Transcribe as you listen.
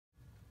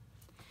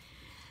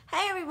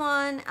Hey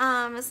everyone,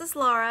 this is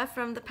Laura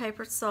from The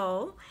Paper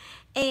Soul,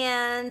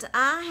 and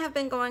I have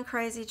been going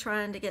crazy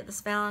trying to get this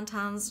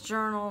Valentine's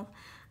journal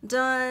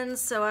done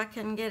so I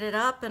can get it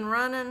up and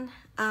running.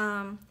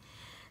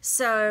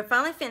 So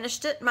finally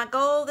finished it. My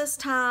goal this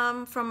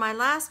time from my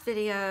last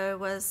video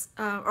was,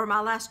 or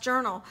my last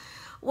journal,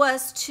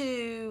 was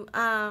to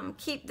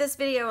keep this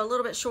video a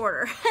little bit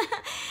shorter.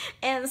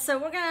 And so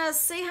we're gonna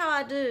see how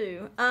I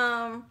do.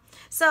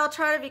 So I'll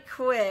try to be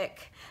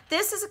quick.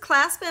 This is a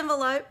clasp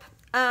envelope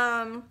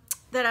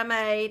that I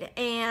made,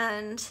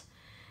 and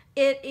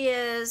it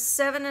is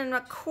 7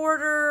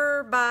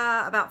 1/4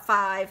 by about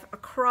 5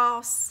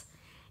 across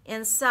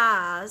in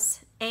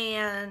size.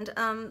 And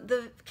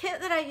the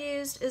kit that I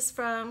used is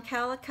from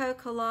Calico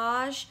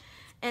Collage,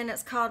 and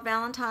it's called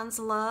Valentine's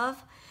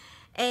Love.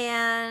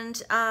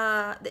 And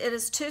it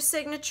is 2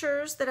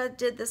 signatures that I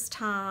did this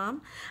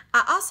time.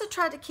 I also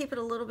tried to keep it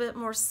a little bit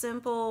more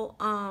simple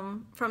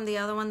from the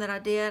other one that I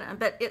did,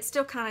 but it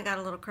still kind of got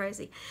a little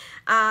crazy.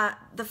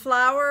 The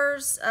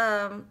flowers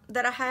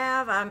that I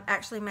have, I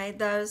actually made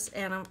those,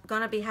 and I'm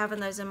going to be having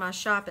those in my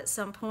shop at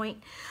some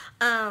point.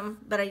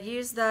 But I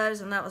used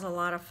those, and that was a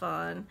lot of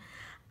fun.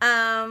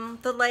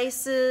 The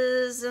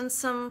laces and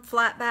some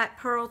flat back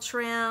pearl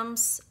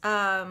trims.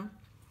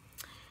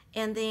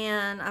 And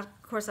then, of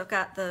course, I've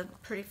got the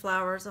pretty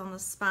flowers on the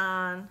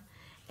spine,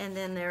 and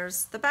then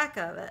there's the back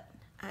of it.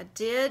 I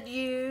did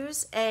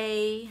use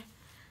a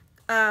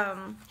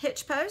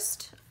hitch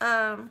post,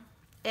 and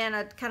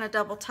I kind of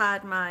double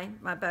tied my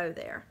bow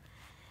there.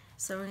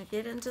 So we're going to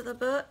get into the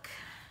book.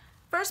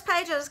 First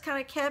page, I just kind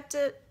of kept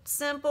it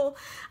simple.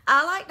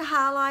 I like to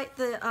highlight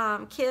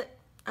the kit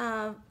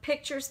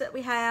pictures that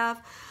we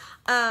have.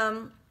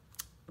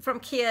 From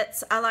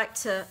kits. I like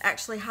to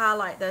actually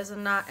highlight those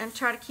and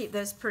try to keep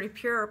those pretty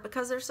pure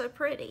because they're so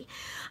pretty.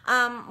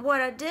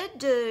 What I did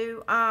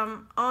do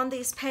on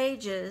these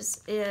pages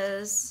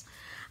is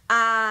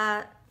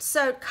I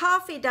sewed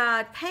coffee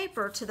dyed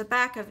paper to the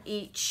back of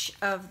each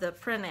of the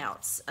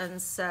printouts,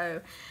 and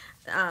so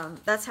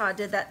that's how I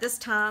did that this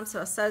time. So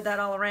I sewed that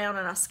all around,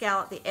 and I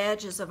scalloped the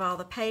edges of all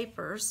the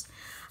papers.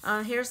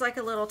 Here's like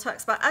a little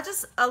tuck spot.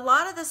 A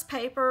lot of this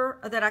paper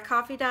that I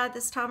coffee dyed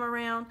this time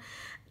around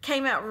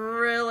came out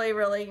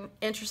really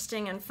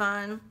interesting and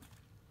fun.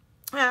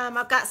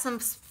 I've got some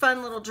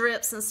fun little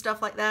drips and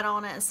stuff like that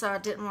on it, and so I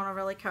didn't want to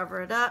really cover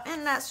it up,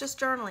 and that's just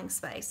journaling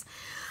space.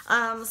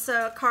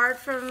 So a card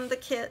from the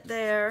kit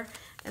there,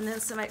 and then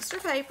some extra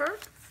paper.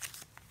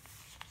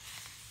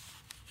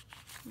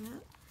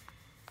 Yep.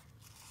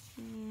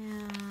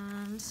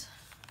 And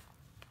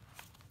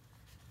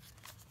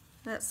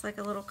that's like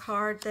a little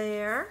card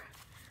there.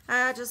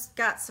 I just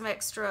got some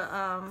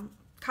extra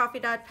coffee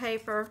dyed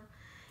paper.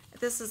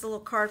 This is a little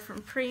card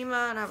from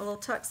Prima, and I have a little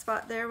tuck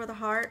spot there with a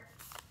heart.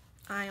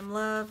 I am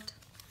loved.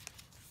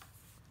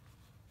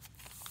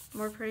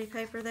 More pretty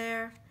paper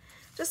there.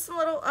 Just some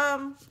little,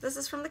 this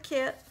is from the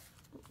kit.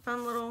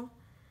 Fun little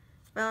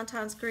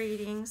Valentine's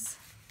greetings.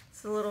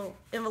 It's a little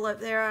envelope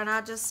there, and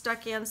I just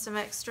stuck in some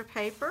extra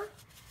paper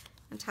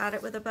and tied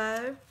it with a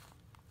bow.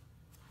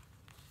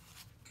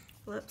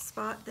 Flip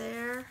spot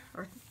there,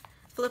 or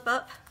flip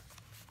up.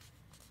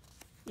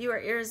 You are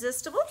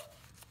irresistible.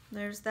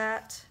 There's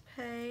that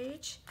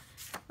page.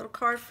 Little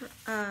card for,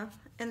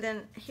 and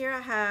then here I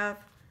have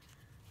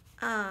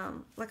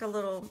like a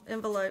little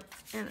envelope,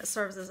 and it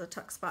serves as a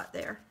tuck spot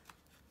there.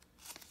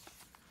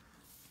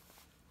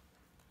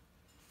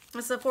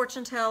 It's a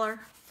fortune teller,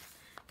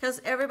 because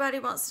everybody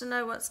wants to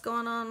know what's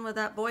going on with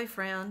that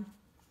boyfriend.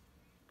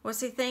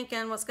 What's he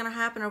thinking? What's going to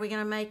happen? Are we going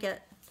to make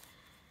it?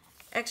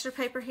 Extra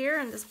paper here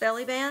in this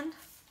belly band.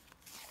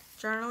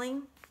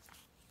 Journaling.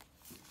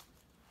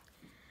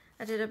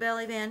 I did a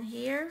belly band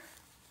here.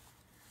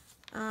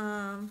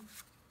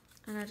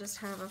 And I just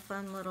have a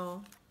fun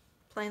little,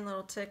 plain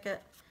little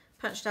ticket.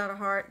 Punched out a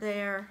heart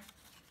there.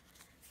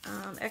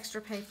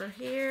 Extra paper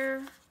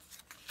here.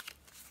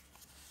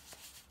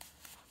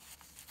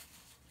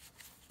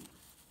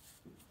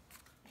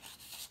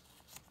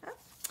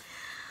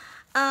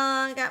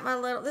 Got my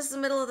little, this is the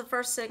middle of the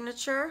first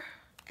signature,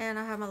 and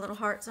I have my little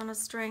hearts on a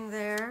string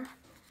there.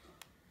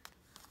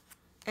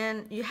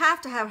 And you have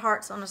to have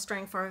hearts on a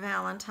string for a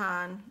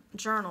Valentine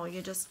journal.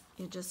 You just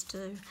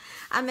do.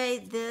 I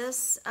made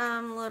this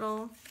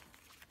little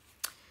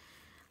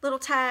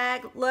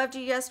tag. Loved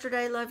you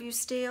yesterday, love you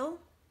still.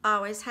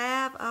 Always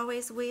have,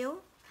 always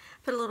will.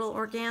 Put a little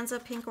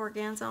organza, pink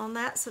organza on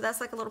that. So that's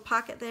like a little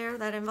pocket there,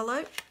 that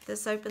envelope.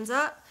 This opens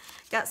up.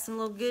 Got some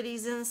little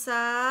goodies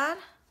inside.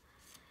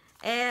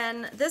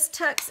 And this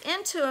tucks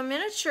into a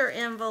miniature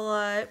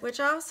envelope,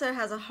 which also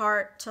has a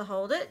heart to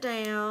hold it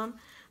down.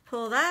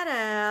 Pull that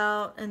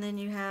out, and then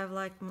you have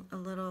like a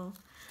little,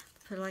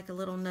 put like a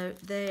little note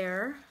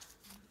there.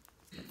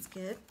 That's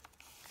good.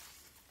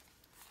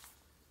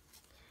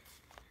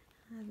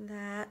 And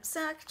that,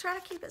 so I try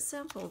to keep it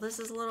simple. This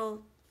is a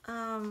little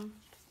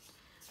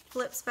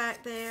flips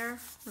back there,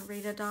 a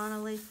Rita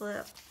Donnelly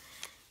flip.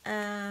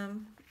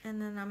 And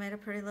then I made a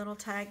pretty little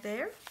tag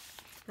there.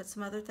 Put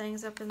some other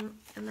things up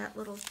in that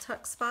little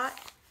tuck spot.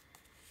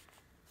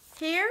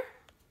 Here,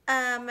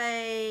 I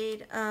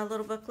made a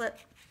little booklet.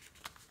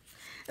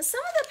 And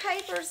some of the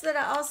papers that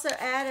I also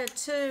added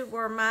too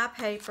were my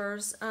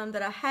papers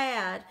that I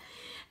had.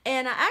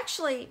 And I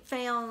actually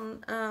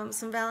found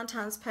some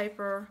Valentine's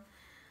paper.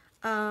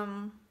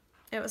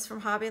 It was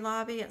from Hobby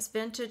Lobby. It's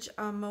Vintage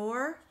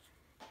Amour,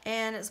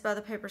 and it's by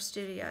the Paper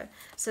Studio.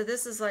 So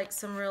this is like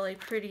some really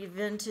pretty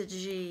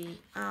vintagey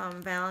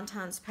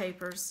Valentine's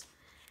papers.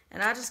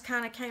 And I just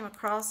kind of came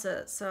across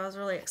it, so I was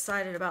really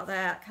excited about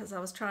that because I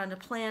was trying to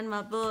plan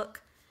my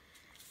book.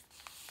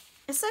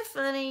 It's so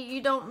funny,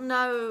 you don't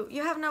know,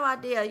 you have no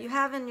idea. You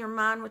have in your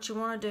mind what you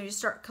want to do. You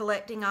start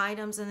collecting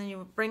items and then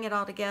you bring it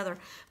all together.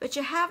 But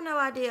you have no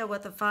idea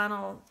what the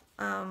final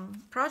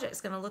project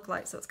is going to look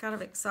like, so it's kind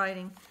of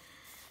exciting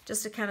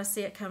just to kind of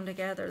see it come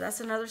together.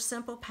 That's another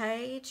simple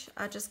page.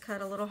 I just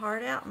cut a little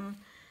heart out and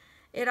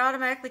it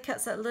automatically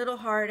cuts that little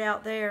heart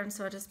out there, and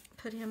so I just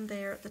put him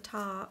there at the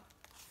top.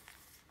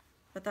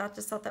 But I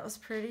just thought that was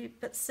pretty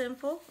but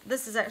simple.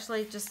 This is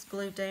actually just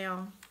glued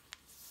down.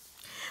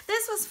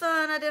 This was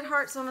fun. I did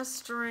hearts on a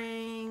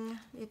string.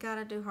 You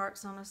gotta do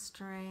hearts on a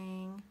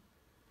string.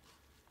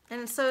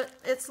 And so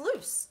it's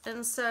loose.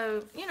 And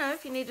so, you know,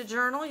 if you need to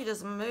journal, you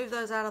just move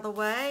those out of the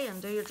way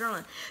and do your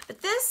journaling.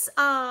 But this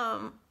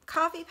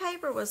coffee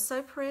paper was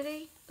so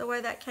pretty, the way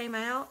that came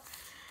out.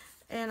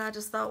 And I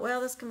just thought, well,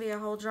 this can be a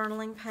whole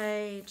journaling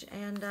page.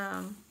 And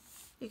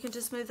you can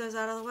just move those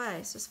out of the way.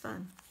 It's just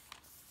fun.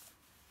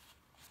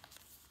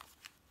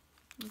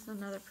 There's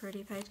another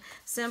pretty page.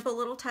 Simple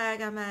little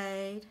tag I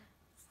made.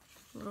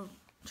 Little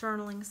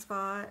journaling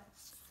spot.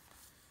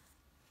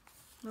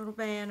 Little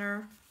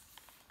banner.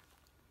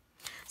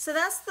 So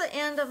that's the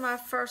end of my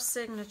first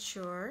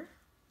signature.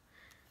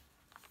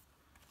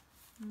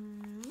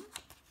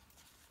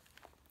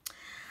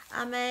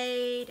 I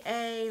made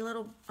a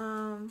little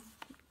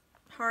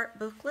heart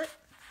booklet.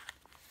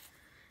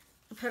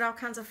 I put all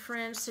kinds of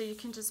fringe so you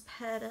can just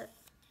pet it.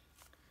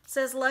 It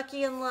says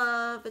Lucky in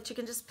Love, but you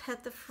can just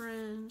pet the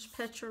fringe,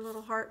 pet your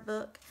little heart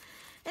book.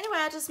 Anyway,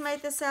 I just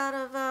made this out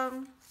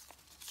of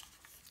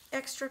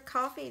extra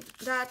coffee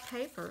dyed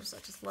papers. I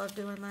just love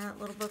doing that,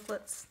 little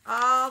booklets.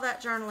 All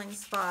that journaling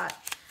spot,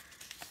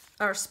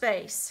 or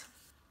space.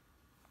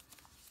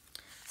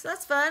 So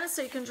that's fun,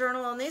 so you can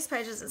journal on these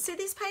pages. And see,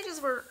 these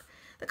pages were,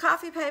 the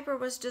coffee paper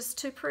was just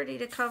too pretty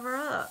to cover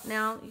up.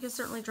 Now, you can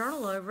certainly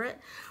journal over it,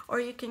 or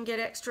you can get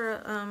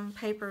extra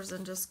papers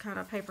and just kind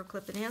of paper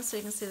clip it in so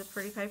you can see the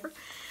pretty paper.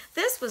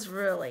 This was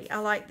really, I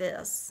like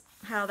this,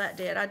 how that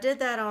did. I did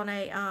that on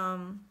a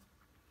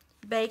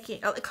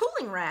a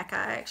cooling rack.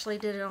 I actually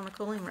did it on a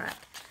cooling rack.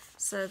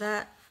 So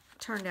that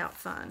turned out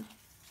fun.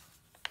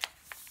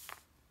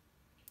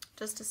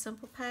 Just a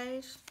simple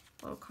page,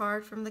 a little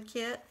card from the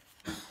kit.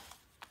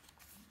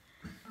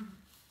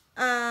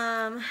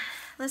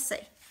 Let's see.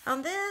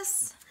 On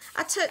this,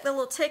 I took the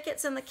little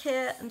tickets in the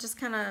kit and just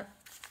kind of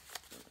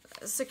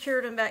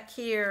secured them back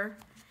here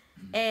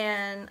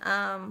and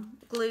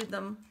glued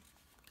them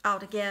all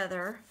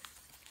together.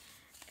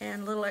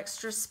 And a little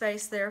extra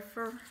space there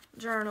for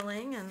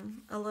journaling,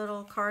 and a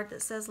little card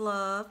that says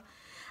love.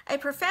 A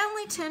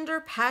profoundly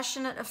tender,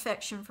 passionate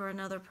affection for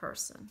another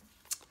person.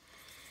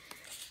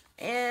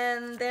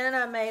 And then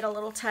I made a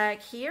little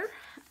tag here,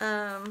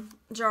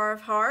 jar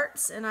of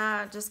hearts, and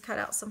I just cut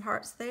out some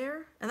hearts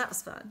there, and that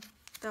was fun.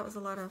 That was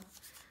a lot of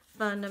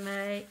fun to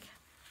make.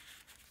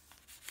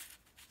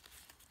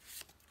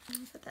 Let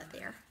me put that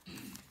there.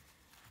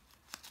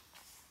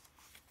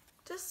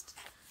 Just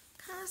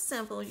kind of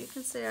simple. You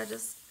can see I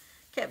just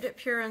kept it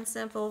pure and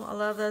simple. I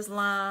love those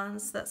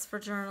lines. That's for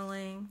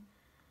journaling.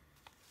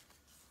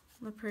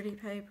 The pretty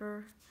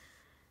paper.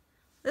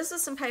 This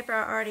is some paper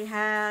I already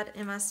had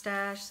in my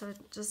stash, so I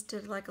just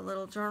did like a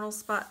little journal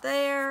spot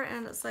there,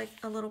 and it's like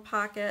a little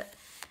pocket.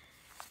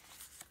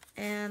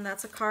 And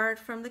that's a card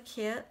from the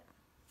kit.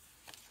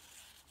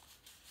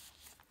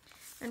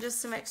 And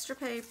just some extra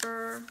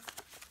paper.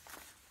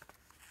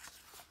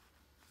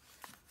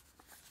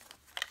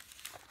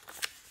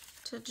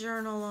 To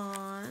journal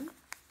on.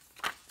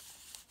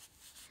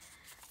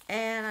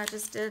 And I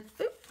just did,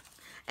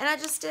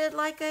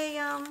 like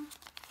a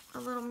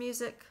little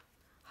music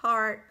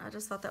heart. I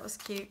just thought that was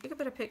cute. You can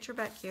put a picture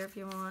back here if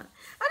you want.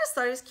 I just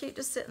thought it was cute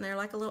just sitting there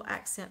like a little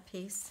accent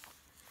piece.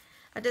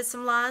 I did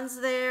some lines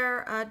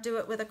there. I do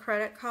it with a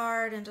credit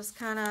card and just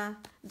kind of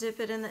dip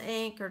it in the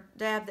ink or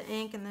dab the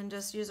ink and then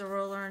just use a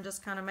ruler and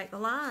just kind of make the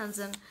lines.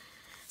 And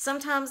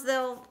sometimes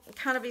they'll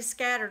kind of be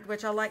scattered,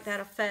 which I like that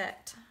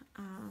effect.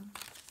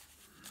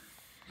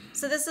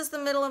 So this is the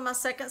middle of my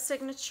second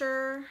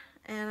signature.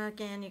 And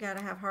again, you got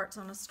to have hearts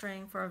on a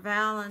string for a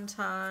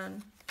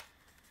Valentine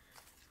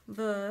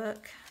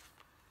book.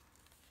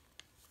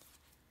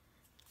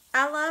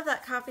 I love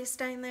that coffee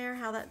stain there,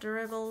 how that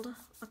dribbled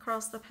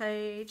across the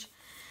page.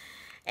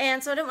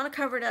 And so I didn't want to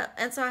cover it up.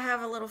 And so I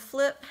have a little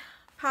flip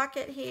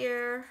pocket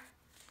here.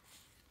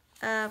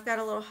 I've got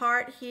a little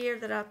heart here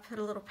that I put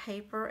a little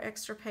paper,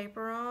 extra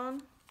paper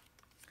on.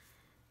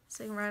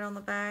 So you can write on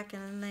the back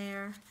and in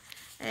there.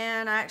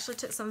 And I actually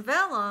took some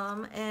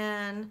vellum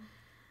and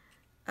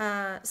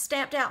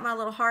stamped out my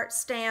little heart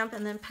stamp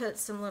and then put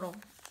some little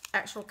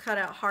actual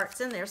cutout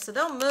hearts in there. So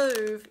they'll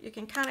move. You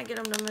can kind of get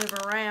them to move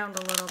around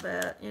a little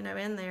bit, you know,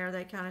 in there.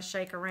 They kind of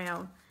shake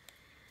around.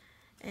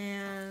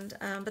 And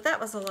but that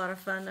was a lot of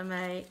fun to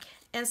make.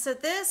 And so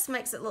this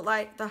makes it look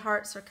like the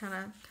hearts are kind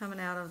of coming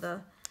out of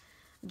the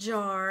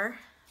jar,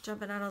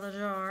 jumping out of the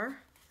jar.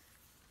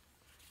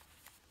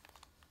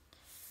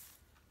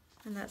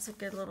 And that's a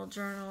good little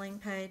journaling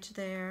page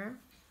there.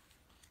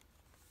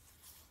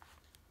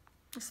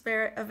 It's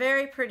a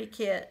very pretty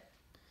kit.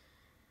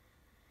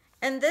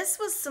 And this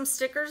was some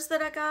stickers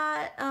that I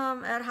got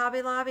at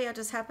Hobby Lobby. I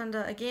just happened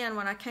to, again,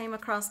 when I came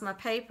across my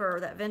paper,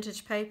 that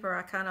vintage paper,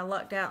 I kind of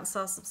lucked out and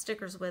saw some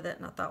stickers with it.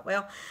 And I thought,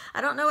 well,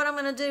 I don't know what I'm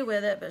going to do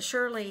with it, but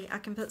surely I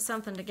can put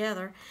something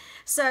together.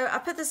 So I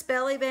put this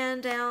belly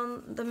band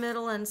down the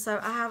middle, and so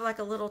I have like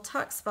a little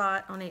tuck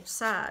spot on each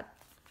side.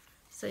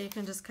 So you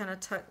can just kind of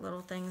tuck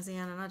little things in.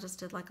 And I just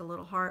did like a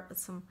little heart with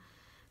some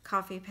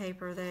coffee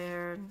paper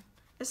there.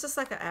 It's just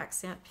like an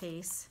accent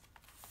piece.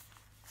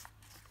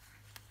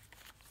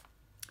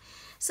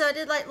 So I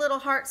did like little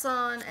hearts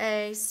on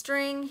a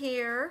string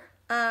here,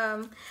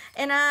 and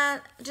I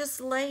just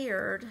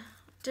layered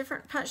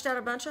punched out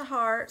a bunch of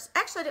hearts.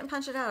 Actually, I didn't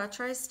punch it out, I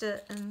traced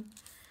it,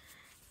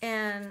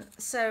 and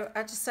so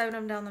I just sewed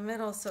them down the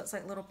middle so it's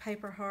like little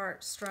paper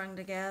hearts strung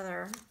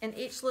together. And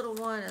each little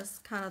one is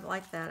kind of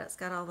like that. It's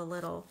got all the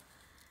little,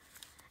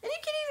 and you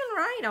can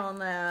even write on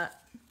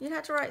that. You'd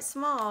have to write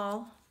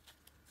small,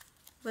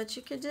 but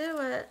you could do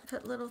it,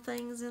 put little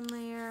things in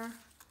there.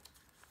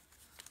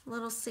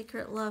 Little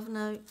secret love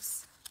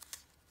notes.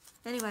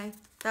 Anyway,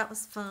 that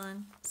was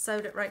fun.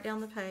 Sewed it right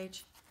down the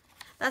page.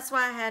 That's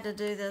why I had to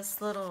do this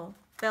little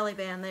belly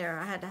band there.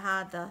 I had to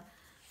hide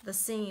the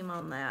seam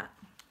on that.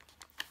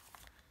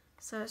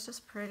 So it's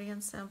just pretty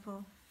and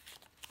simple.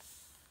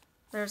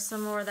 There's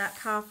some more of that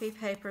coffee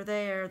paper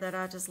there that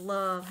I just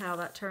love how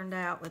that turned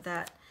out with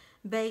that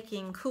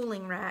baking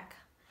cooling rack.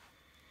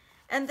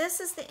 And this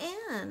is the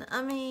end.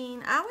 I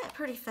mean, I went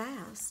pretty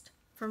fast.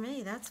 For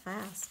me, that's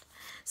fast.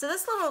 So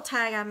this little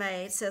tag I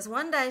made says,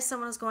 one day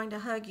someone is going to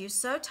hug you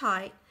so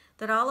tight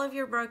that all of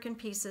your broken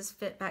pieces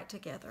fit back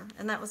together.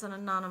 And that was an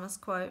anonymous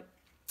quote.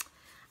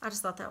 I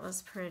just thought that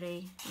was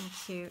pretty and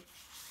cute.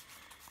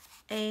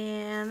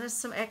 And there's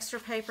some extra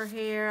paper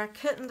here. I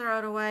couldn't throw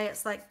it away.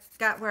 It's like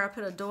got where I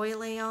put a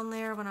doily on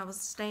there when I was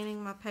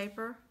staining my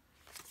paper.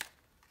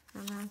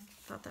 And I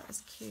thought that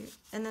was cute.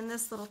 And then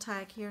this little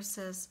tag here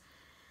says,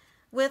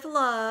 with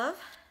love.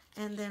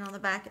 And then on the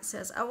back it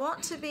says, I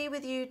want to be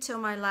with you till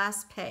my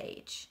last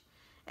page.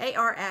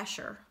 A.R.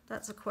 Asher.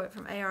 That's a quote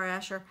from A.R.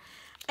 Asher.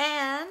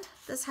 And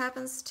this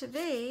happens to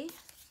be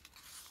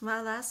my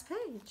last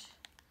page.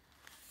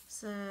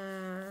 So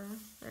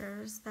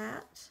there's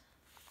that.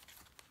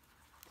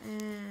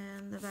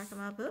 And the back of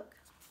my book.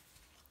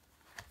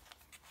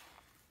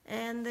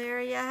 And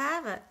there you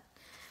have it.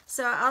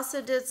 So I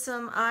also did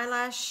some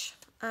eyelash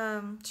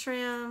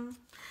trim.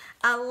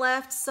 I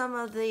left some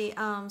of the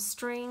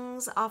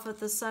strings off of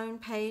the sewn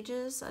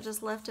pages. I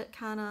just left it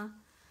kind of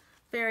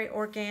very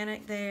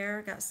organic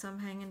there. Got some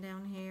hanging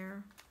down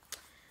here.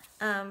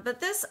 But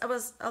this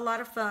was a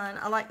lot of fun.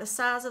 I like the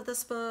size of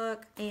this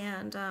book,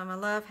 and I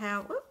love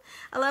how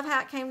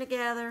it came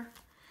together.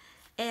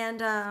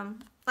 And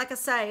like I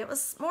say, it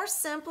was more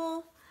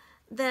simple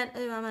than,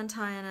 ooh, I'm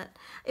untying it.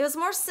 It was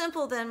more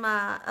simple than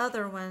my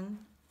other one.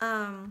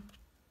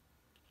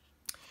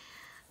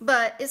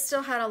 But it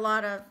still had a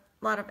lot of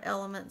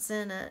elements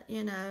in it,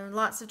 you know,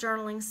 lots of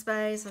journaling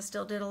space. I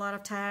still did a lot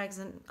of tags,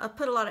 and I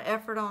put a lot of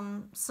effort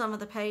on some of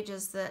the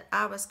pages that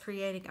I was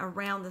creating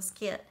around this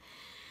kit.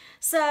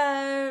 So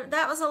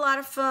that was a lot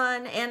of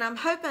fun, and I'm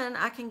hoping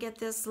I can get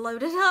this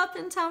loaded up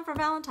in time for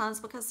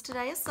Valentine's, because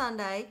today is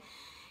Sunday,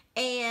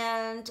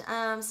 and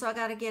so I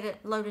got to get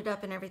it loaded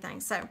up and everything.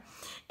 So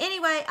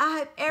anyway, I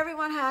hope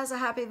everyone has a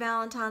happy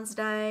Valentine's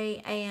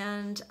Day,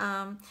 and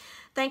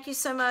thank you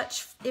so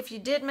much if you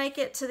did make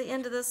it to the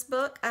end of this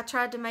book. I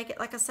tried to make it,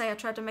 like I say, I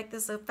tried to make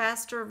this a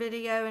faster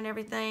video and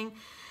everything.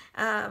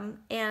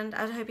 And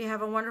I hope you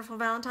have a wonderful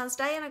Valentine's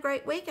Day and a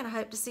great week, and I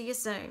hope to see you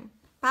soon.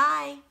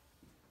 Bye.